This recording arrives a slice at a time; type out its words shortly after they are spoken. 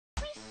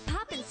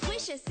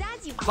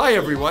Hi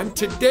everyone,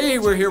 today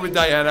we're here with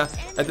Diana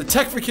at the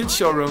Tech for Kids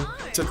showroom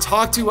to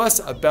talk to us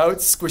about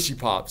Squishy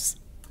Pops.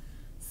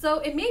 So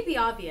it may be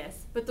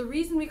obvious, but the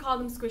reason we call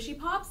them Squishy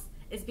Pops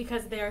is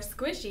because they're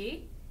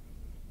squishy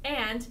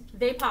and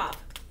they pop.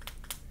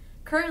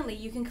 Currently,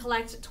 you can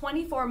collect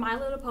 24 My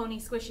Little Pony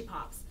Squishy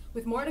Pops,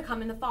 with more to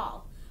come in the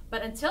fall.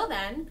 But until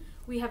then,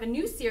 we have a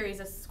new series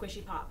of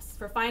Squishy Pops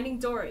for Finding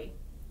Dory.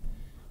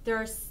 There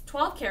are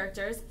 12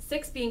 characters,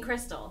 6 being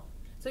crystal,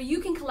 so you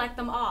can collect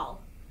them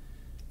all.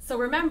 So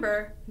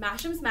remember,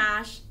 mash 'em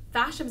smash,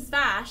 fash 'em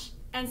sfash,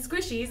 and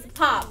squishies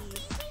pop!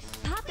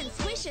 Pop and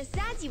squish us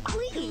as you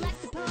please.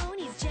 Collect the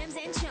ponies, gems,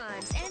 and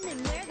charms, and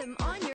then wear them on your